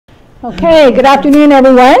Okay, good afternoon,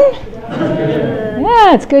 everyone.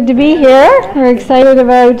 Yeah, it's good to be here. We're excited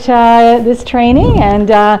about this training, and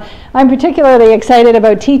I'm particularly excited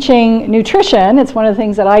about teaching nutrition. It's one of the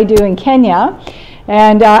things that I do in Kenya.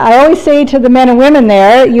 And I always say to the men and women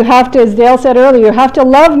there, you have to, as Dale said earlier, you have to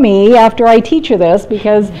love me after I teach you this,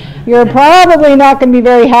 because you're probably not going to be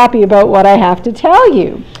very happy about what I have to tell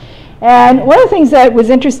you. And one of the things that was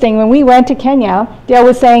interesting when we went to Kenya, Dale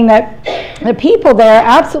was saying that the people there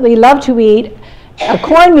absolutely love to eat a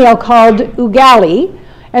cornmeal called ugali,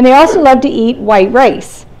 and they also love to eat white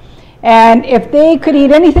rice. And if they could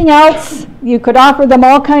eat anything else, you could offer them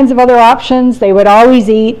all kinds of other options. They would always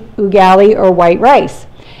eat ugali or white rice.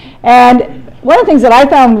 And one of the things that I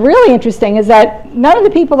found really interesting is that none of the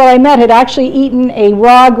people that I met had actually eaten a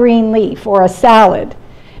raw green leaf or a salad.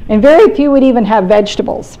 And very few would even have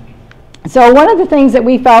vegetables. So one of the things that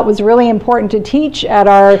we felt was really important to teach at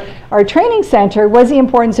our training center was the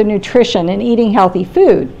importance of nutrition and eating healthy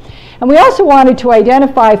food. And we also wanted to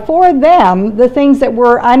identify for them the things that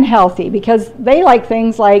were unhealthy, because they like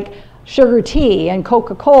things like sugar tea and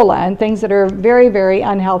Coca-Cola and things that are very, very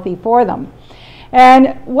unhealthy for them.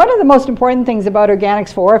 And one of the most important things about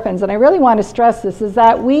Organics for Orphans, and I really want to stress this, is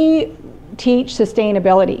that we teach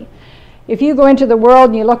sustainability. If you go into the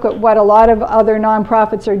world and you look at what a lot of other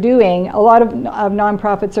nonprofits are doing, a lot of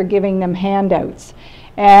nonprofits are giving them handouts.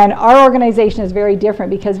 And our organization is very different,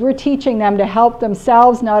 because we're teaching them to help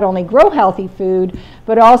themselves not only grow healthy food,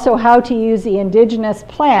 but also how to use the indigenous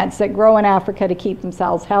plants that grow in Africa to keep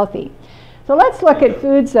themselves healthy. So let's look at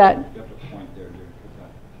foods that...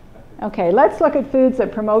 Okay, let's look at foods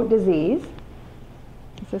that promote disease.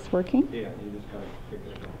 Is this working? Yeah, you just got to pick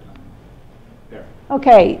it up. There.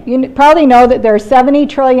 Okay, you probably know that there are 70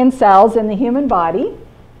 trillion cells in the human body,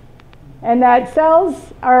 and that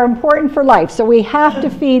cells are important for life, so we have to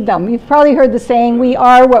feed them. You've probably heard the saying, we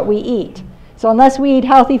are what we eat. So unless we eat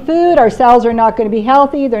healthy food, our cells are not going to be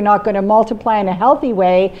healthy, they're not going to multiply in a healthy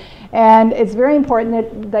way, and it's very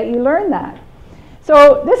important that you learn that.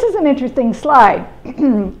 So this is an interesting slide.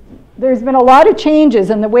 There's been a lot of changes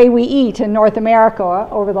in the way we eat in North America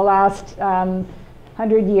over the last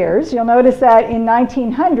 100 years. You'll notice that in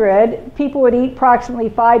 1900, people would eat approximately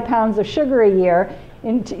 5 pounds of sugar a year.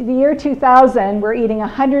 In the year 2000, we're eating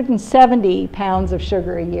 170 pounds of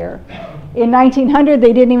sugar a year. In 1900,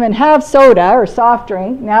 they didn't even have soda or soft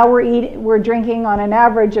drink. Now we're drinking on an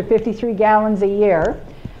average of 53 gallons a year.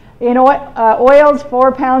 In oils,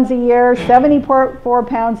 4 pounds a year, 74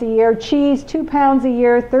 pounds a year, cheese, 2 pounds a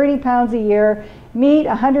year, 30 pounds a year, meat,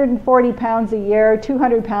 140 pounds a year,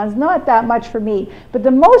 200 pounds, not that much for meat. But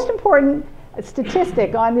the most important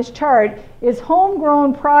statistic on this chart is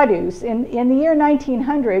homegrown produce. In the year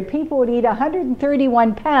 1900, people would eat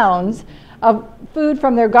 131 pounds of food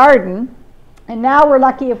from their garden, and now we're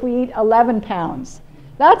lucky if we eat 11 pounds.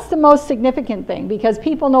 That's the most significant thing, because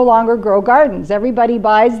people no longer grow gardens. Everybody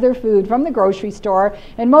buys their food from the grocery store,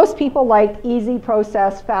 and most people like easy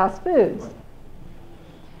processed fast foods.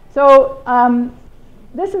 So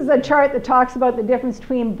this is a chart that talks about the difference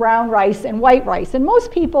between brown rice and white rice. And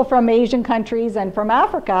most people from Asian countries and from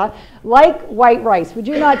Africa like white rice. Would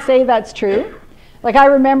you not say that's true? Like, I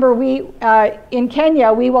remember in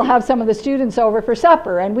Kenya, we will have some of the students over for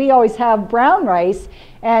supper, and we always have brown rice,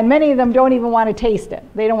 and many of them don't even want to taste it.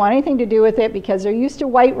 They don't want anything to do with it because they're used to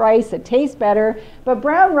white rice. It tastes better. But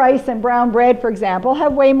brown rice and brown bread, for example,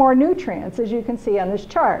 have way more nutrients, as you can see on this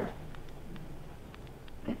chart.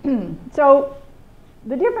 So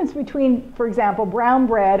the difference between, for example, brown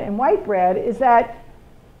bread and white bread is that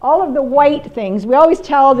all of the white things, we always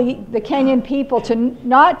tell the Kenyan people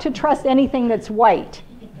not to trust anything that's white.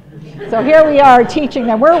 So here we are teaching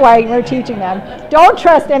them, we're white, we're teaching them, don't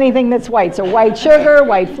trust anything that's white. So white sugar,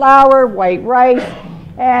 white flour, white rice,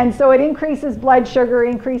 and so it increases blood sugar,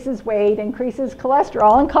 increases weight, increases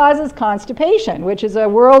cholesterol, and causes constipation, which is a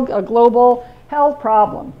global health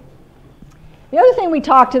problem. The other thing we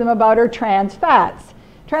talk to them about are trans fats.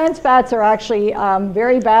 Trans fats are actually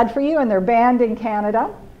very bad for you, and they're banned in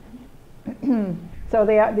Canada. So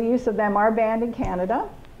the use of them are banned in Canada.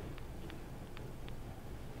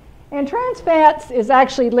 And trans fats is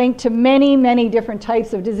actually linked to many, many different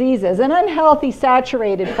types of diseases. And unhealthy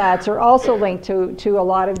saturated fats are also linked to a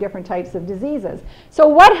lot of different types of diseases. So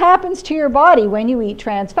what happens to your body when you eat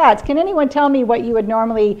trans fats? Can anyone tell me what you would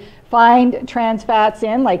normally find trans fats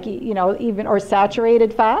in, like, you know, even, or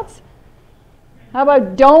saturated fats? How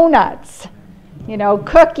about donuts? You know,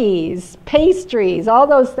 cookies, pastries, all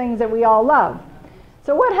those things that we all love.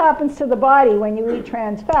 So what happens to the body when you eat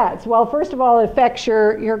trans fats? Well, first of all, it affects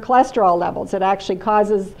your cholesterol levels. It actually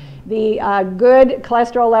causes the good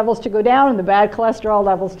cholesterol levels to go down and the bad cholesterol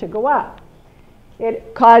levels to go up.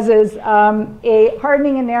 It causes a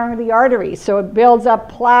hardening and narrowing of the arteries. So it builds up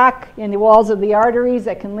plaque in the walls of the arteries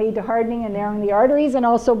that can lead to hardening and narrowing the arteries, and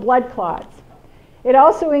also blood clots. It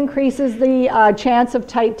also increases the chance of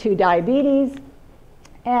type 2 diabetes.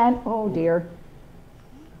 And, oh dear.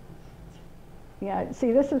 Yeah,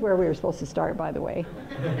 see, this is where we were supposed to start, by the way.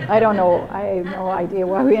 I don't know. I have no idea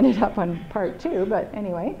why we ended up on part 2, but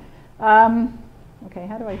anyway. Okay,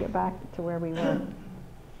 how do I get back to where we were?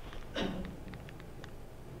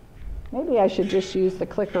 Maybe I should just use the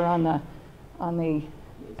clicker on the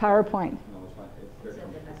PowerPoint.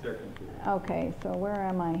 Okay, so where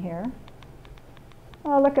am I here?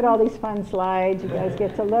 Oh, look at all these fun slides you guys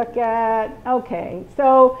get to look at. Okay,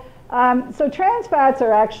 so trans fats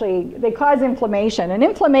are actually, they cause inflammation, and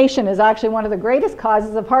inflammation is actually one of the greatest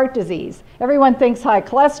causes of heart disease. Everyone thinks high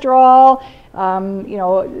cholesterol, you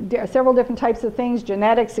know, several different types of things,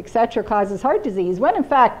 genetics, etc., causes heart disease, when in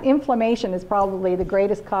fact inflammation is probably the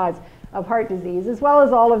greatest cause of heart disease, as well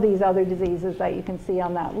as all of these other diseases that you can see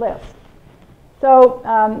on that list. So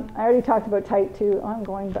I already talked about type 2. Oh, I'm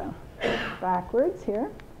going backwards here.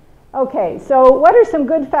 Okay, so what are some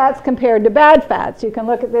good fats compared to bad fats? You can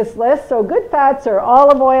look at this list. So good fats are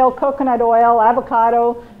olive oil, coconut oil,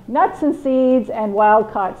 avocado, nuts and seeds, and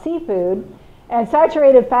wild-caught seafood. And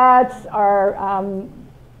saturated fats are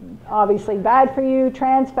obviously bad for you.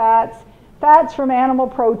 Trans fats, fats from animal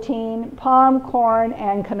protein, palm, corn,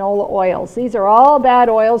 and canola oils. These are all bad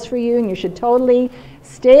oils for you, and you should totally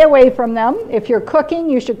stay away from them. If you're cooking,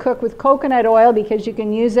 you should cook with coconut oil because you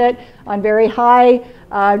can use it on very high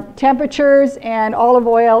temperatures, and olive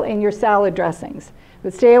oil in your salad dressings.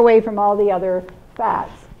 But stay away from all the other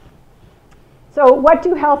fats. So what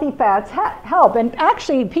do healthy fats help? And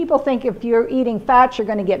actually, people think if you're eating fats, you're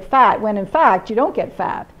going to get fat, when in fact, you don't get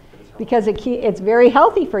fat. Because it's very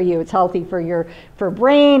healthy for you. It's healthy for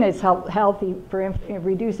brain. It's healthy for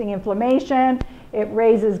reducing inflammation. It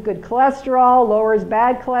raises good cholesterol, lowers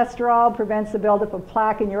bad cholesterol, prevents the buildup of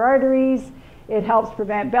plaque in your arteries. It helps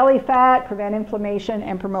prevent belly fat, prevent inflammation,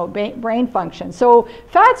 and promote brain function. So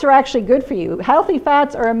fats are actually good for you. Healthy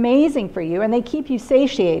fats are amazing for you, and they keep you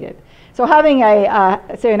satiated. So having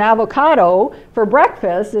say an avocado for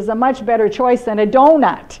breakfast is a much better choice than a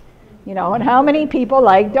donut. You know, and how many people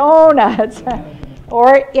like donuts?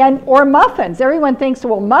 or muffins. Everyone thinks,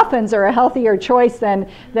 well, muffins are a healthier choice than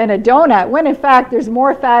a donut, when in fact there's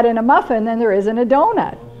more fat in a muffin than there is in a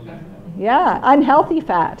donut. Yeah, unhealthy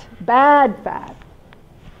fat, bad fat.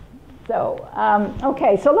 So,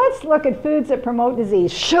 okay, so let's look at foods that promote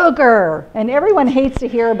disease. Sugar, and everyone hates to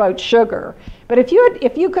hear about sugar. But if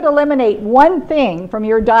you could eliminate one thing from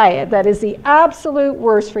your diet that is the absolute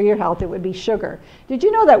worst for your health, it would be sugar. Did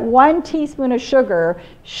you know that 1 teaspoon of sugar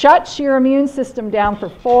shuts your immune system down for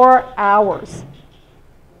 4 hours?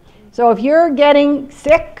 So if you're getting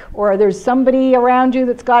sick or there's somebody around you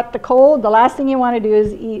that's got the cold, the last thing you want to do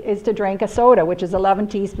is to drink a soda, which is 11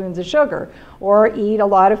 teaspoons of sugar, or eat a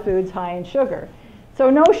lot of foods high in sugar. So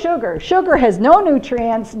no sugar. Sugar has no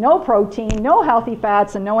nutrients, no protein, no healthy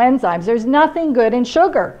fats, and no enzymes. There's nothing good in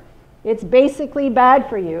sugar. It's basically bad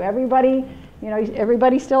for you. Everybody, you know,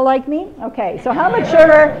 everybody still like me? Okay, so how much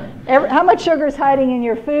sugar is hiding in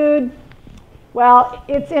your food? Well,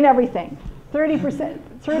 it's in everything. 33%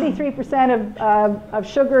 of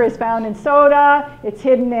sugar is found in soda. It's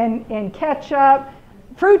hidden in ketchup.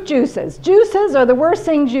 Fruit juices. Juices are the worst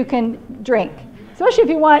things you can drink. Especially if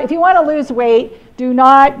you want to lose weight, do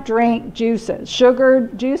not drink juices. Sugar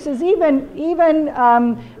juices,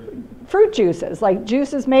 even fruit juices, like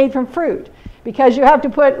juices made from fruit. Because you have to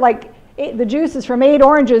put the juices from 8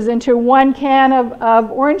 oranges into 1 can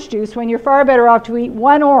of orange juice, when you're far better off to eat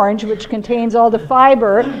 1 orange, which contains all the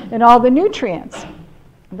fiber and all the nutrients.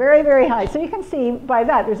 Very, very high. So you can see by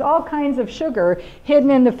that, there's all kinds of sugar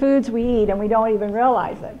hidden in the foods we eat, and we don't even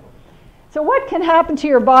realize it. So what can happen to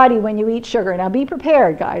your body when you eat sugar? Now be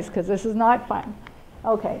prepared, guys, because this is not fun.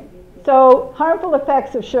 Okay, so harmful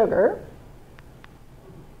effects of sugar.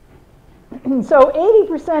 So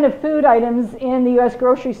 80% of food items in the US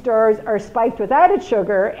grocery stores are spiked with added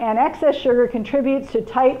sugar, and excess sugar contributes to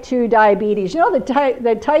type 2 diabetes. You know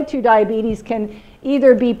that type 2 diabetes can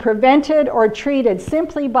either be prevented or treated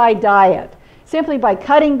simply by diet, simply by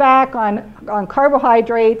cutting back on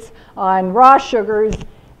carbohydrates, on raw sugars.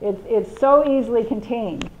 It's so easily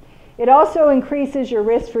contained. It also increases your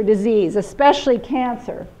risk for disease, especially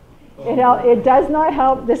cancer. It does not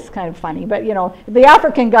help. This is kind of funny, but you know, the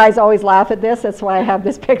African guys always laugh at this. That's why I have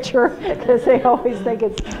this picture, because they always think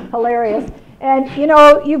it's hilarious. And you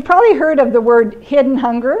know, you've probably heard of the word hidden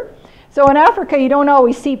hunger. So in Africa, you don't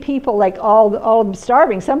always see people like all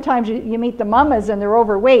starving. Sometimes you meet the mamas and they're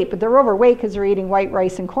overweight, but they're overweight because they're eating white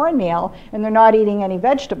rice and cornmeal and they're not eating any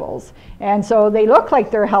vegetables. And so they look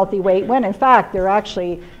like they're healthy weight when in fact they're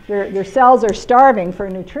actually, their cells are starving for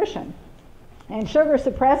nutrition. And sugar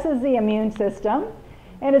suppresses the immune system,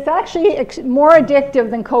 and it's actually more addictive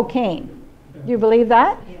than cocaine. Do you believe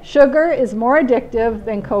that? Yeah. Sugar is more addictive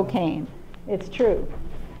than cocaine. It's true.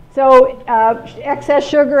 So excess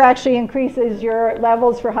sugar actually increases your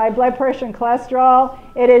levels for high blood pressure and cholesterol.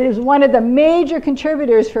 It is one of the major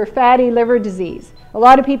contributors for fatty liver disease. A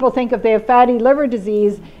lot of people think if they have fatty liver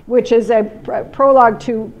disease, which is a prologue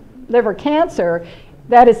to liver cancer,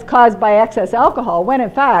 that is caused by excess alcohol, when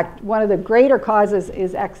in fact one of the greater causes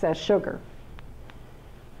is excess sugar.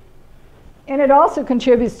 And it also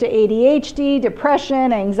contributes to ADHD,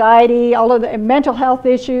 depression, anxiety, all of the mental health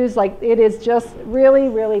issues. Like, it is just really,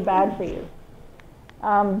 really bad for you.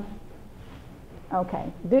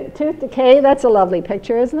 Okay, tooth decay, that's a lovely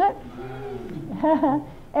picture, isn't it?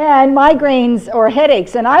 And migraines or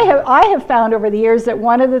headaches. And I have found over the years that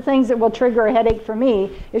one of the things that will trigger a headache for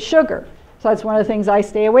me is sugar. So that's one of the things I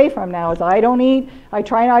stay away from now is I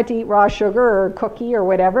try not to eat raw sugar or cookie or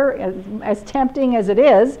whatever, as tempting as it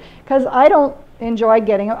is, because I don't enjoy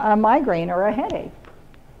getting a migraine or a headache.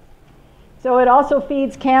 So it also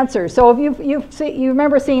feeds cancer. So if you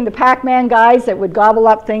remember seeing the Pac-Man guys that would gobble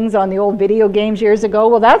up things on the old video games years ago?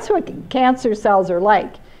 Well, that's what cancer cells are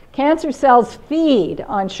like. Cancer cells feed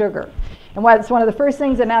on sugar. And it's one of the first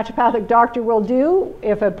things a naturopathic doctor will do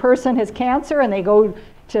if a person has cancer and they go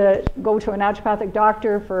to a naturopathic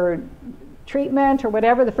doctor for treatment or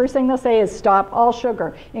whatever, the first thing they'll say is stop all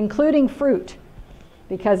sugar, including fruit,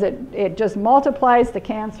 because it just multiplies the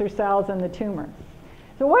cancer cells and the tumor.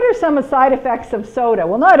 So what are some side effects of soda?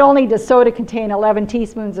 Well, not only does soda contain 11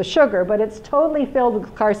 teaspoons of sugar, but it's totally filled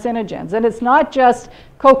with carcinogens. And it's not just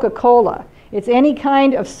Coca-Cola. It's any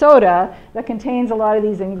kind of soda that contains a lot of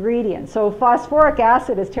these ingredients. So phosphoric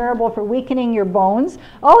acid is terrible for weakening your bones.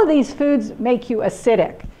 All of these foods make you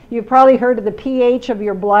acidic. You've probably heard of the pH of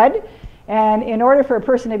your blood. And in order for a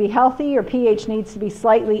person to be healthy, your pH needs to be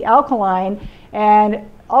slightly alkaline.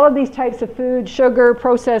 And all of these types of foods, sugar,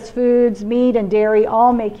 processed foods, meat, and dairy,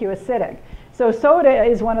 all make you acidic. So soda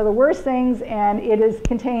is one of the worst things, and it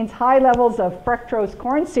contains high levels of fructose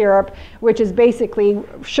corn syrup, which is basically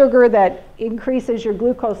sugar that increases your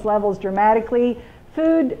glucose levels dramatically.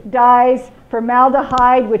 Food dyes,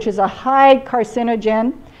 formaldehyde, which is a high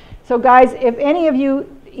carcinogen. So guys, if any of you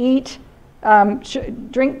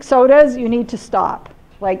drink sodas, you need to stop.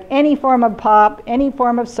 Like any form of pop, any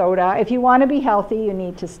form of soda. If you want to be healthy, you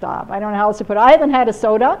need to stop. I don't know how else to put it. I haven't had a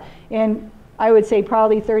soda in, I would say,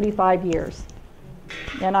 probably 35 years.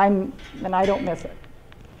 And I don't miss it.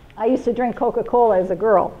 I used to drink Coca-Cola as a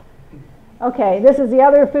girl. Okay, this is the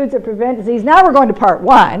other foods that prevent disease. Now we're going to part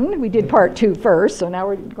 1. We did part 2 first, so now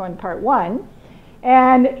we're going to part 1.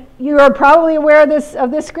 And you are probably aware of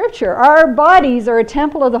this scripture. Our bodies are a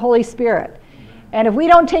temple of the Holy Spirit. And if we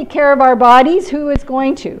don't take care of our bodies, who is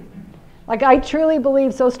going to? Like, I truly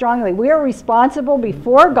believe so strongly. We are responsible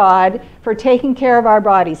before God for taking care of our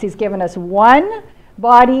bodies. He's given us one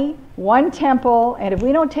body, one temple, and if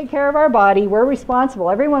we don't take care of our body, we're responsible.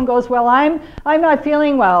 Everyone goes, well, I'm not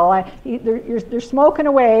feeling well. They're smoking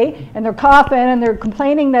away, and they're coughing, and they're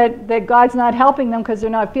complaining that God's not helping them because they're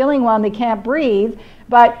not feeling well and they can't breathe.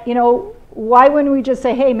 But, you know, why wouldn't we just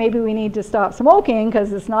say, hey, maybe we need to stop smoking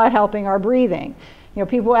because it's not helping our breathing? You know,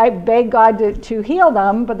 people, I beg God to heal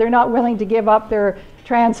them, but they're not willing to give up their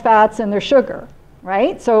trans fats and their sugar,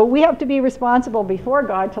 right? So we have to be responsible before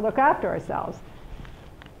God to look after ourselves.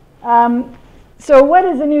 So what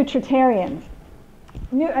is a nutritarian?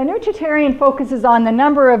 A nutritarian focuses on the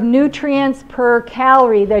number of nutrients per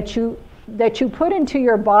calorie that you put into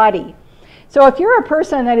your body. So if you're a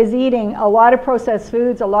person that is eating a lot of processed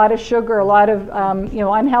foods, a lot of sugar, a lot of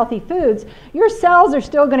unhealthy foods, your cells are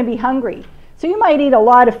still going to be hungry. So you might eat a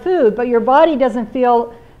lot of food, but your body doesn't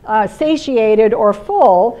feel satiated or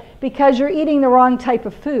full because you're eating the wrong type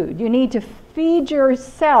of food. You need to feed your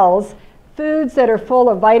cells foods that are full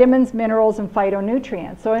of vitamins, minerals, and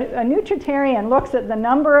phytonutrients. So a nutritarian looks at the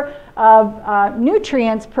number of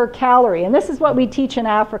nutrients per calorie, and this is what we teach in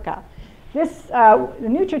Africa. The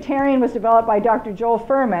nutritarian was developed by Dr. Joel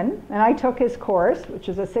Fuhrman, and I took his course, which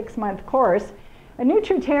is a 6-month course. A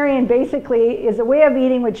nutritarian basically is a way of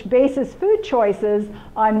eating which bases food choices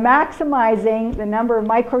on maximizing the number of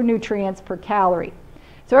micronutrients per calorie.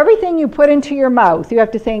 So everything you put into your mouth, you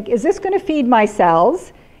have to think, is this going to feed my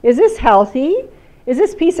cells? Is this healthy? Is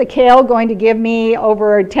this piece of kale going to give me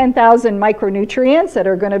over 10,000 micronutrients that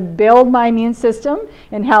are going to build my immune system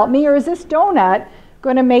and help me? Or is this donut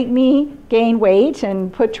going to make me gain weight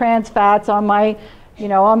and put trans fats on my,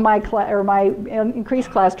 on my increased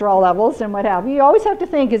cholesterol levels and what have you? You always have to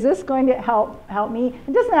think, is this going to help me?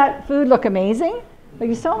 And doesn't that food look amazing?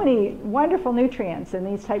 There's so many wonderful nutrients in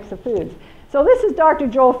these types of foods. So this is Dr.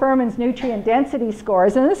 Joel Fuhrman's nutrient density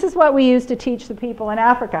scores, and this is what we use to teach the people in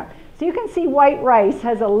Africa. So you can see white rice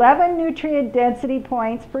has 11 nutrient density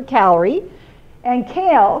points per calorie, and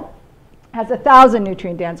kale has 1,000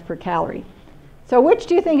 nutrient dense per calorie. So which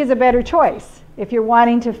do you think is a better choice if you're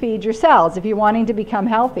wanting to feed your cells, if you're wanting to become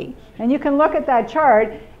healthy? And you can look at that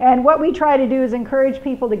chart, and what we try to do is encourage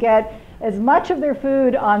people to get as much of their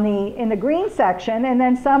food in the green section and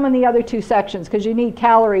then some in the other two sections, because you need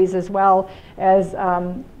calories as well as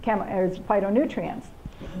phytonutrients.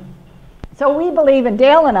 So we believe, and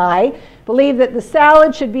Dale and I believe, that the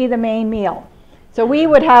salad should be the main meal. So we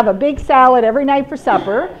would have a big salad every night for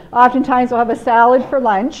supper. Oftentimes we'll have a salad for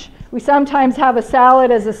lunch. We sometimes have a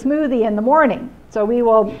salad as a smoothie in the morning. So we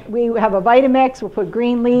have a Vitamix, we'll put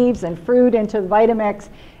green leaves and fruit into the Vitamix,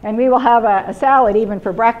 and we will have a salad even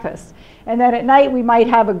for breakfast. And then at night we might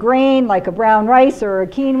have a grain like a brown rice or a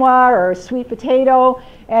quinoa or a sweet potato,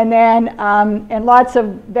 and then and lots of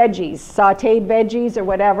veggies, sauteed veggies or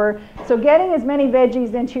whatever. So getting as many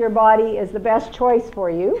veggies into your body is the best choice for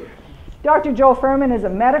you. Dr. Joel Fuhrman is a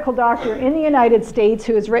medical doctor in the United States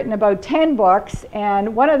who has written about 10 books,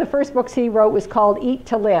 and one of the first books he wrote was called Eat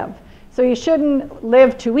to Live. So you shouldn't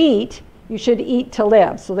live to eat, you should eat to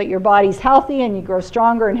live, so that your body's healthy and you grow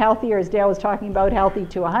stronger and healthier, as Dale was talking about, healthy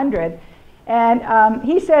to 100. And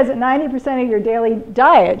he says that 90% of your daily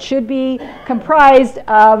diet should be comprised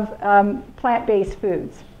of plant-based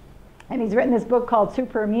foods. And he's written this book called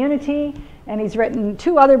Super Immunity, and he's written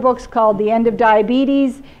 2 other books called The End of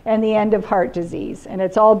Diabetes and The End of Heart Disease, and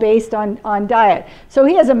it's all based on diet. So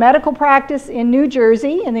he has a medical practice in New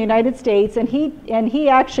Jersey in the United States, and he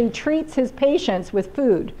actually treats his patients with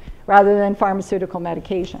food rather than pharmaceutical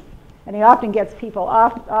medication. And he often gets people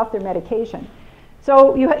off their medication.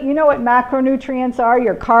 So you know what macronutrients are,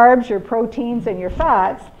 your carbs, your proteins, and your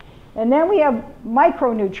fats. And then we have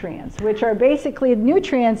micronutrients, which are basically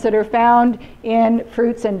nutrients that are found in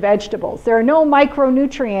fruits and vegetables. There are no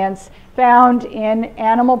micronutrients found in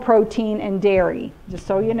animal protein and dairy, just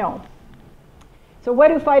so you know. So what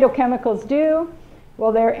do phytochemicals do?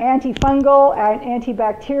 Well, they're antifungal,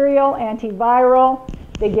 antibacterial, antiviral.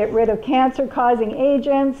 They get rid of cancer-causing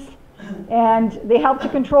agents, and they help to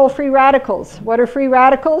control free radicals. What are free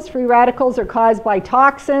radicals? Free radicals are caused by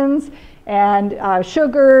toxins and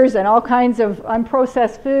sugars and all kinds of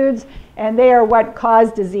unprocessed foods, and they are what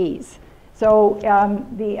cause disease. So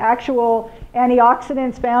the actual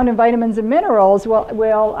antioxidants found in vitamins and minerals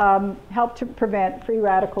will help to prevent free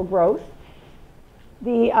radical growth.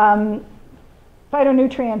 The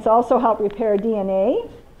phytonutrients also help repair DNA.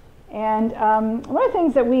 And one of the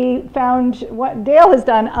things that we found, Dale has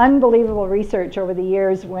done unbelievable research over the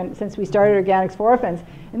years since we started Organics for Orphans.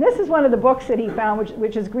 And this is one of the books that he found,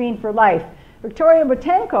 which is Green for Life. Victoria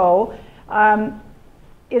Botenko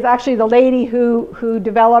is actually the lady who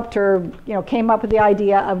developed or came up with the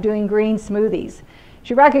idea of doing green smoothies.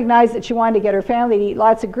 She recognized that she wanted to get her family to eat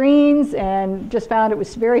lots of greens, and just found it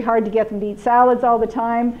was very hard to get them to eat salads all the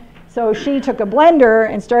time. So she took a blender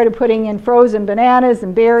and started putting in frozen bananas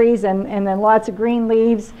and berries and then lots of green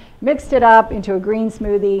leaves, mixed it up into a green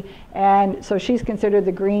smoothie, and so she's considered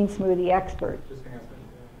the green smoothie expert. Just hang on a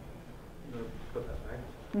second. Put that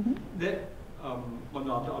back. Well,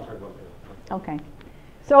 no, I'll talk about that. Okay.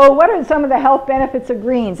 So what are some of the health benefits of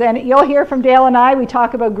greens? And you'll hear from Dale and I, we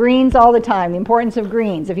talk about greens all the time, the importance of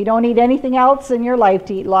greens. If you don't eat anything else in your life,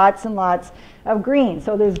 to eat lots and lots of greens.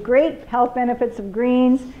 So there's great health benefits of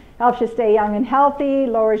greens. Helps you stay young and healthy,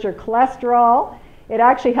 lowers your cholesterol. It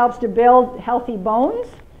actually helps to build healthy bones,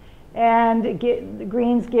 and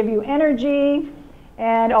greens give you energy,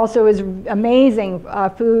 and also is amazing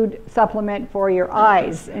food supplement for your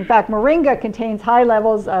eyes. In fact, moringa contains high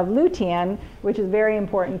levels of lutein, which is very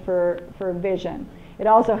important for vision. It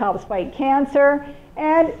also helps fight cancer,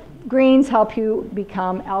 and greens help you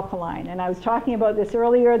become alkaline. And I was talking about this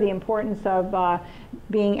earlier, the importance of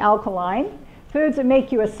being alkaline. Foods that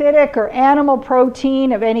make you acidic are animal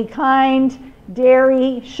protein of any kind,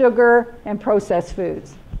 dairy, sugar, and processed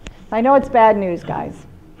foods. I know it's bad news, guys,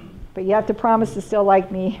 but you have to promise to still like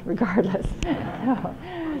me regardless.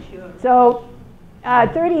 So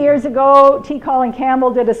 30 years ago, T. Colin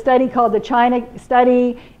Campbell did a study called the China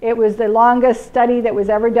study. It was the longest study that was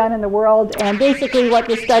ever done in the world, and basically what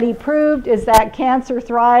the study proved is that cancer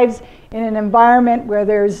thrives in an environment where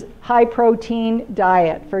there's high protein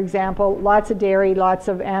diet. For example, lots of dairy, lots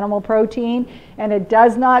of animal protein, and it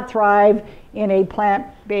does not thrive in a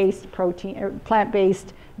plant-based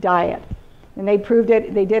diet. And they proved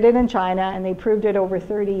it, they did it in China, and they proved it over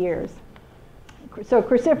 30 years. So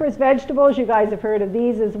cruciferous vegetables, you guys have heard of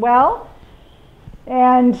these as well.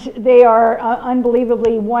 And they are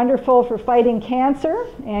unbelievably wonderful for fighting cancer.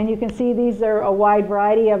 And you can see these are a wide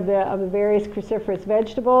variety of the various cruciferous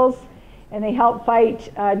vegetables. And they help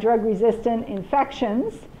fight drug-resistant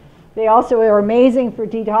infections. They also are amazing for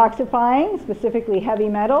detoxifying, specifically heavy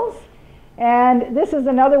metals. And this is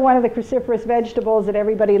another one of the cruciferous vegetables that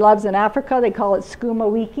everybody loves in Africa. They call it skuma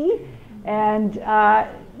wiki. And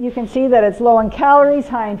you can see that it's low in calories,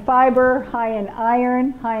 high in fiber, high in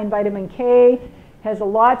iron, high in vitamin K, has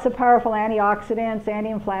lots of powerful antioxidants,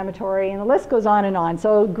 anti-inflammatory, and the list goes on and on.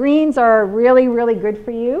 So greens are really, really good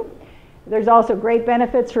for you. There's also great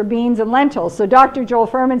benefits for beans and lentils. So Dr. Joel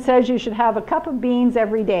Fuhrman says you should have a cup of beans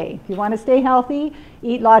every day. If you want to stay healthy,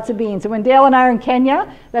 eat lots of beans. And when Dale and I are in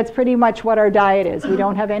Kenya, that's pretty much what our diet is. We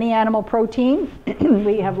don't have any animal protein.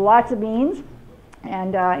 We have lots of beans,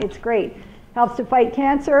 and it's great. Helps to fight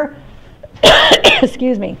cancer,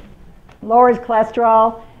 excuse me, lowers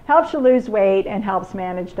cholesterol, helps you lose weight, and helps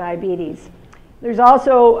manage diabetes. There's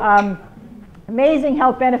also amazing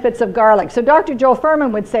health benefits of garlic. So Dr. Joel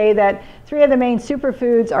Fuhrman would say that 3 of the main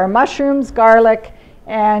superfoods are mushrooms, garlic,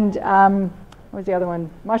 and what was the other one?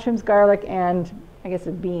 Mushrooms, garlic, and I guess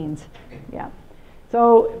it's beans. Yeah.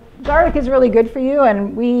 So garlic is really good for you,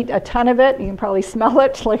 and we eat a ton of it. You can probably smell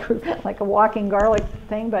it like a walking garlic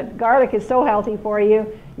thing, but garlic is so healthy for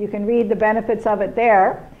you. You can read the benefits of it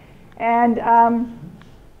there. And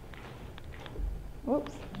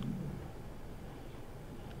whoops.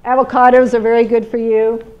 Avocados are very good for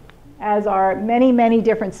you, as are many, many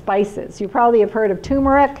different spices. You probably have heard of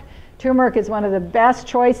turmeric. Turmeric is one of the best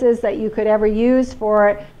choices that you could ever use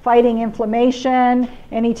for fighting inflammation,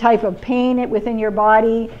 any type of pain within your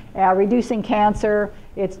body, reducing cancer.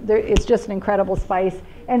 It's just an incredible spice.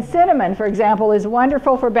 And cinnamon, for example, is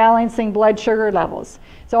wonderful for balancing blood sugar levels.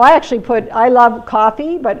 So I love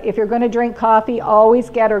coffee, but if you're going to drink coffee, always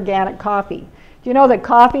get organic coffee. Do you know that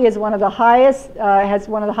coffee is one of the highest, has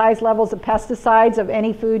one of the highest levels of pesticides of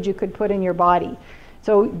any food you could put in your body?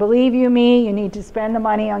 So believe you me, you need to spend the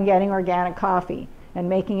money on getting organic coffee and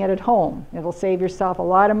making it at home. It'll save yourself a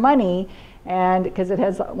lot of money, and because it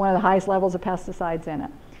has one of the highest levels of pesticides in it.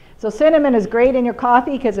 So cinnamon is great in your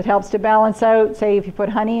coffee because it helps to balance out, say if you put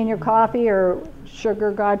honey in your coffee or sugar,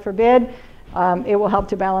 God forbid, it will help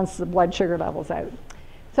to balance the blood sugar levels out.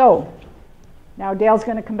 So now Dale's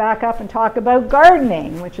going to come back up and talk about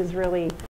gardening, which is really